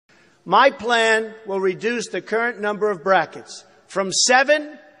My plan will reduce the current number of brackets from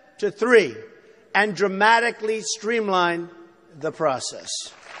 7 to 3 and dramatically streamline the process.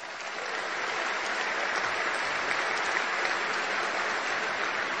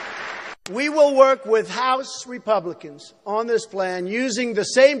 We will work with House Republicans on this plan using the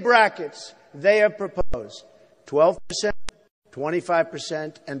same brackets they have proposed: 12%,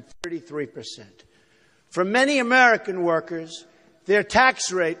 25%, and 33%. For many American workers, their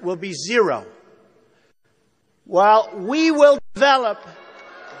tax rate will be 0. While we will develop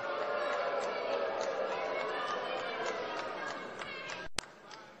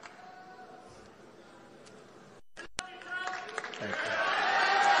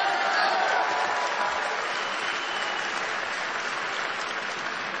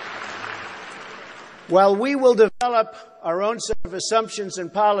our own set of assumptions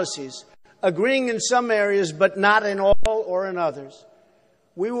and policies, agreeing in some areas but not in all or in others,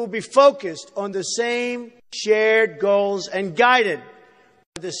 we will be focused on the same shared goals and guided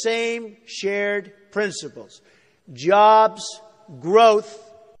by the same shared principles: jobs, growth,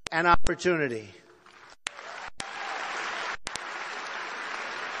 and opportunity.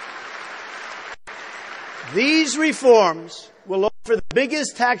 These reforms will offer the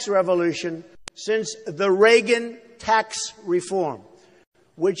biggest tax revolution since the Reagan tax reform,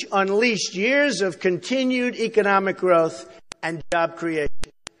 which unleashed years of continued economic growth and job creation.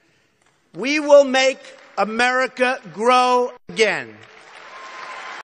 We will make America grow again.